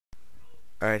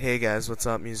Alright, hey guys, what's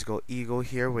up? Musical Eagle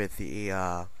here with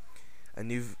a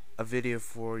video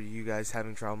for you guys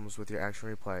having problems with your action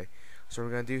replay. So what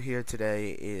we're gonna do here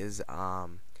today is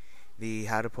the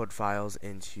how to put files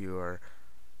into your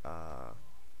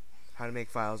how to make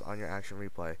files on your action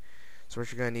replay. So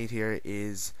what you're gonna need here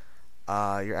is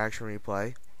your action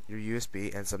replay, your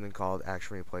USB, and something called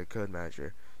action replay code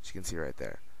manager, as you can see right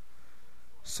there.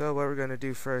 So what we're going to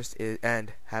do first is,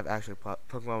 and have actually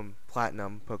Pokemon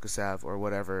Platinum, pokesav, or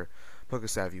whatever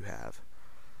pokesav you have.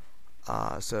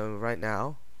 So right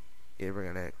now, we're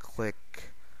going to click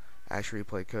Action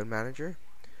Replay Code Manager,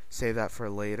 save that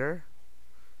for later.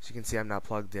 So you can see I'm not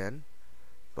plugged in,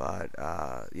 but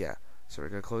yeah. So we're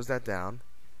going to close that down.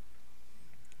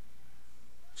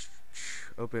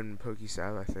 Open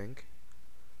pokesav, I think.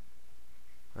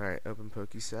 Alright, open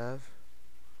pokesav.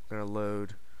 I'm going to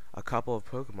load a couple of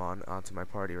Pokemon onto my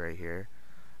party right here.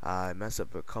 I messed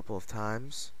up a couple of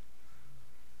times.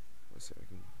 Let's see if I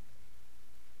can.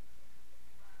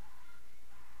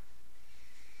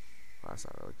 Well, that's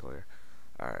not really clear.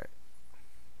 Alright.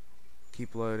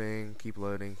 Keep loading, keep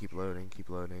loading, keep loading, keep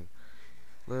loading.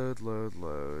 Load, load,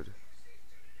 load.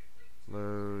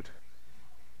 Load.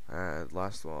 And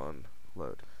last one.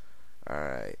 Load.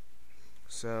 Alright.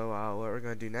 So what we're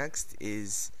going to do next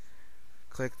is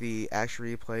click the Action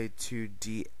Replay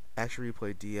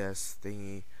DS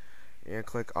thingy. You're gonna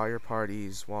click all your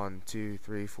parties 1, 2,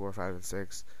 3, 4, 5, and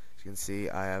 6. As you can see,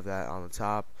 I have that on the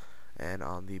top and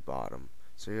on the bottom.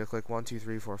 So you're gonna click 1, 2,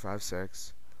 3, 4, 5,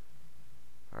 6.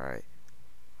 Alright.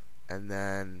 And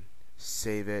then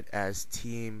save it as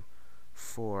Team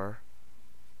 4.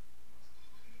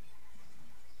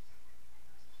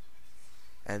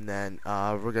 And then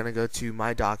we're gonna go to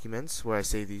My Documents where I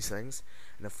save these things,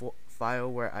 and the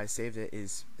file where I saved it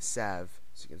is sav,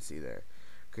 as you can see there.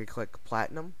 Okay, click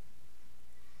Platinum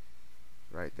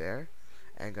right there,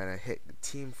 and gonna hit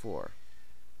Team 4.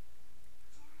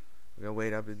 We're gonna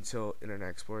wait up until Internet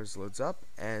Explorer loads up,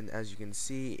 and as you can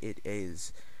see, it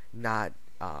is not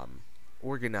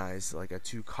organized like a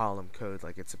 2-column code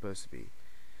like it's supposed to be.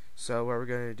 So what we're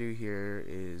gonna do here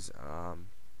is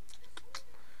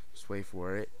just wait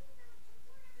for it.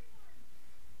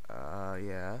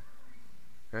 Yeah.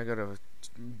 I'm gonna go to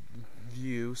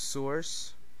View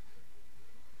Source.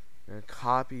 I'm gonna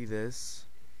copy this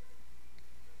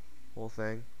whole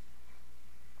thing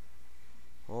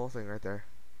right there,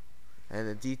 and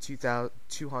the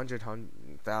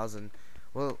D200,000,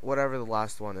 well, whatever the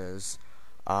last one is,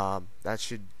 that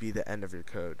should be the end of your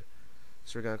code.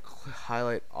 So we're gonna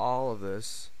highlight all of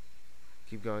this,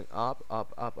 keep going up,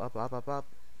 up, up, up, up, up, up,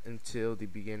 until the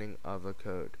beginning of the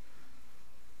code.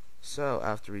 So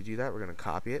after we do that, we're going to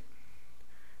copy it,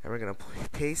 and we're going to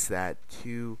paste that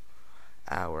to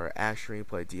our Action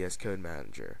Replay DS Code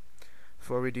Manager.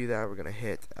 Before we do that, we're going to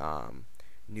hit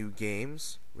New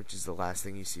Games, which is the last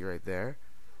thing you see right there.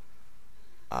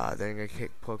 Then you're going to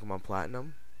click Pokemon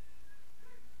Platinum,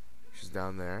 which is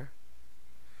down there.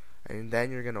 And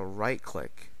then you're going to right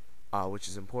click, which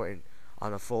is important,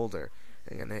 on a folder.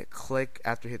 And you're going to click,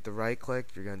 after hit the right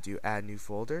click, you're going to do Add New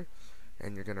Folder,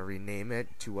 and you're going to rename it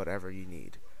to whatever you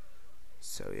need.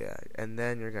 So yeah, and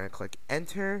then you're going to click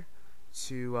Enter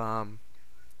to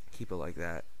keep it like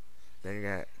that. Then you're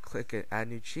going to click it, Add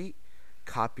New Cheat,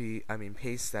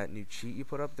 paste that new cheat you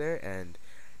put up there, and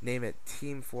name it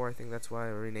Team 4. I think that's why I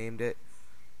renamed it.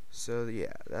 So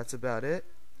yeah, that's about it.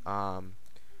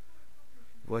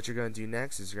 What you're going to do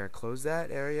next is you're going to close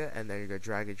that area, and then you're going to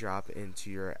drag and drop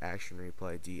into your Action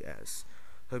Replay DS.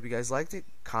 Hope you guys liked it.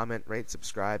 Comment, rate,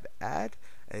 subscribe, add,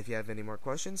 and if you have any more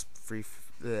questions,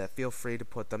 feel free to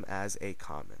put them as a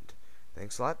comment.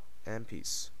 Thanks a lot, and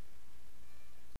peace.